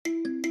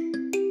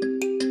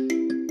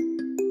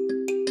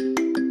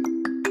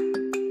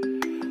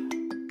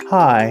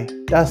Hi,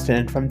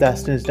 Dustin from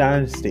Dustin's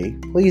Dynasty.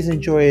 Please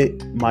enjoy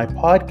my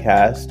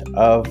podcast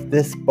of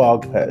this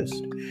blog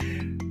post.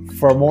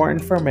 For more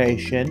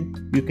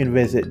information, you can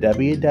visit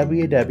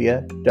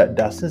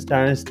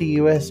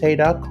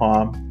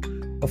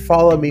www.dustinsdynastyusa.com or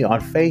follow me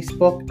on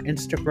Facebook,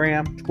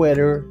 Instagram,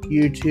 Twitter,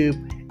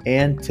 YouTube,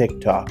 and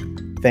TikTok.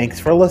 Thanks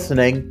for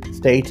listening.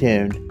 Stay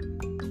tuned.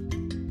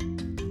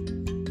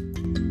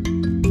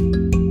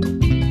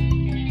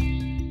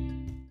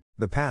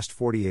 The past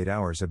 48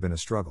 hours have been a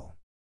struggle.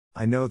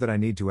 I know that I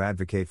need to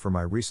advocate for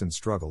my recent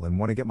struggle and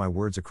want to get my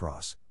words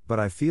across, but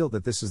I feel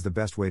that this is the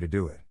best way to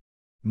do it.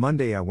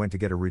 Monday I went to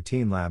get a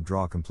routine lab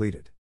draw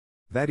completed.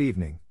 That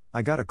evening,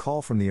 I got a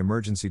call from the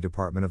emergency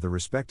department of the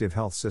respective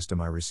health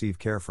system I receive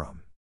care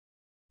from.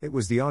 It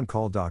was the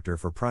on-call doctor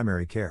for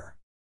primary care.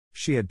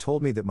 She had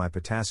told me that my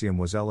potassium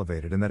was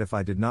elevated and that if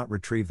I did not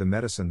retrieve the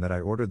medicine that I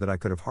ordered that I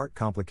could have heart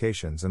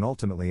complications and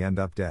ultimately end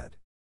up dead.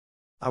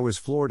 I was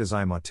floored as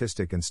I am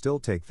autistic and still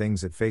take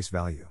things at face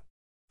value.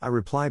 I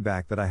replied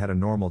back that I had a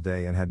normal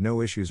day and had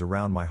no issues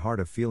around my heart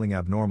of feeling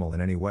abnormal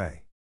in any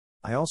way.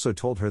 I also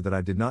told her that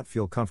I did not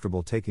feel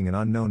comfortable taking an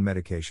unknown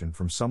medication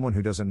from someone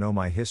who doesn't know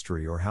my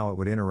history or how it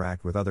would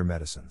interact with other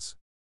medicines.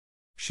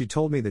 She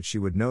told me that she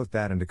would note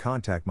that and to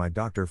contact my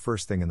doctor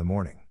first thing in the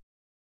morning.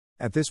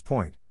 At this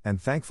point, and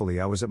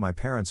thankfully I was at my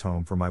parents'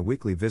 home for my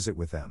weekly visit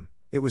with them,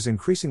 it was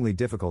increasingly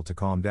difficult to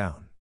calm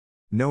down.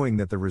 Knowing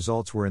that the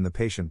results were in the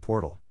patient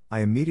portal, I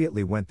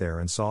immediately went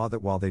there and saw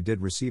that while they did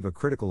receive a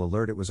critical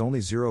alert, it was only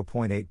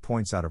 0.8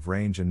 points out of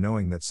range, and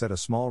knowing that set a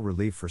small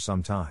relief for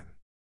some time.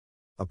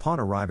 Upon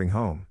arriving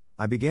home,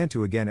 I began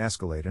to again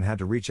escalate and had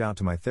to reach out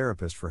to my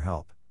therapist for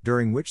help,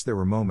 during which there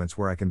were moments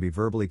where I can be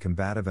verbally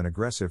combative and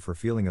aggressive for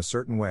feeling a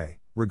certain way.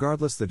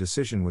 Regardless, the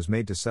decision was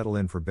made to settle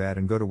in for bed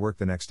and go to work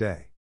the next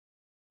day.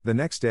 The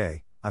next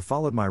day, I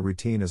followed my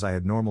routine as I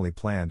had normally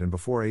planned, and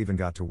before I even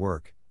got to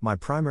work, my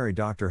primary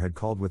doctor had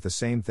called with the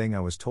same thing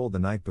I was told the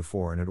night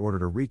before and had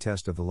ordered a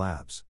retest of the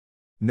labs.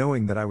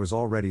 Knowing that I was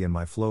already in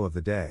my flow of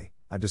the day,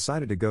 I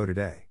decided to go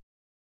today.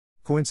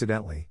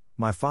 Coincidentally,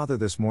 my father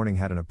this morning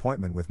had an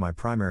appointment with my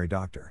primary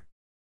doctor.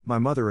 My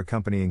mother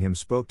accompanying him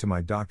spoke to my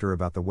doctor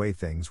about the way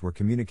things were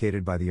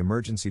communicated by the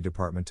emergency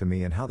department to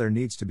me and how there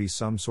needs to be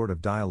some sort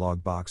of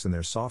dialogue box in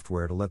their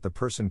software to let the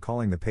person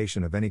calling the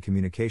patient of any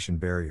communication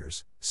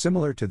barriers,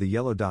 similar to the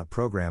Yellow Dot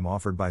program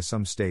offered by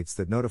some states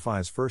that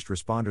notifies first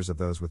responders of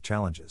those with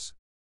challenges.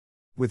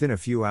 Within a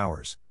few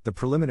hours, the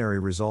preliminary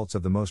results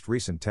of the most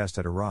recent test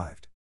had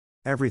arrived.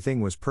 Everything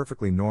was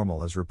perfectly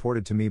normal as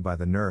reported to me by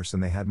the nurse,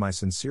 and they had my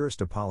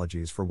sincerest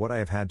apologies for what I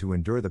have had to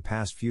endure the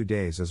past few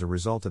days as a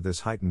result of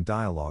this heightened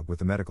dialogue with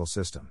the medical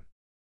system.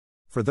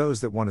 For those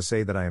that want to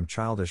say that I am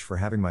childish for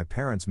having my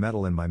parents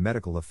meddle in my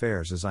medical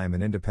affairs as I am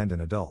an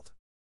independent adult,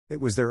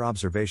 it was their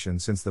observation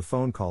since the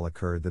phone call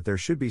occurred that there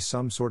should be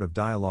some sort of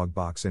dialogue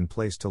box in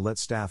place to let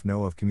staff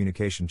know of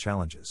communication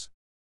challenges.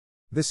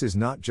 This is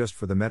not just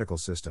for the medical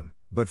system,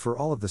 but for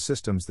all of the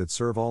systems that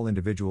serve all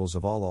individuals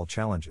of all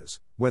challenges,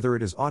 whether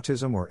it is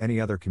autism or any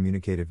other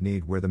communicative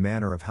need, where the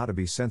manner of how to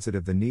be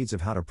sensitive, the needs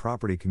of how to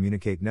properly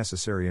communicate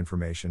necessary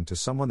information to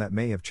someone that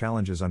may have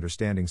challenges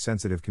understanding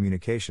sensitive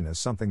communication is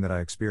something that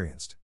I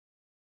experienced.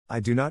 I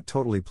do not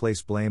totally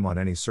place blame on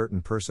any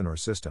certain person or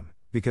system,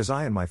 because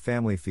I and my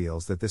family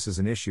feels that this is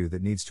an issue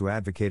that needs to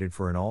advocated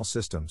for in all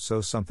systems,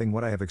 so something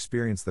what I have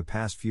experienced the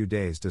past few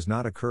days does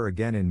not occur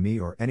again in me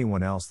or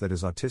anyone else that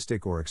is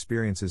autistic or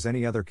experiences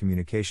any other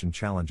communication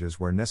challenges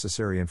where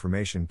necessary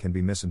information can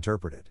be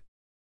misinterpreted.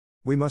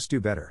 We must do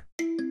better.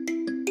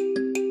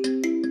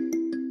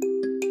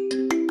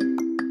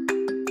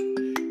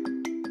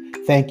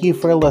 Thank you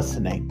for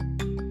listening.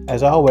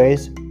 As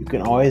always, you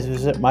can always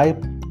visit my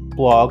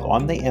blog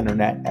on the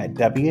internet at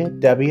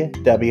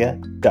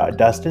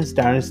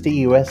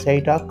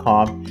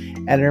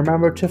www.dustinsdynastyusa.com, and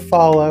remember to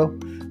follow,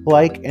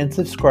 like, and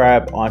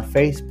subscribe on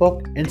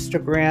Facebook,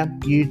 Instagram,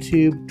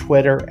 YouTube,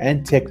 Twitter,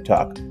 and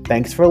TikTok.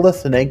 Thanks for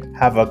listening.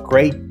 Have a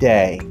great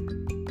day.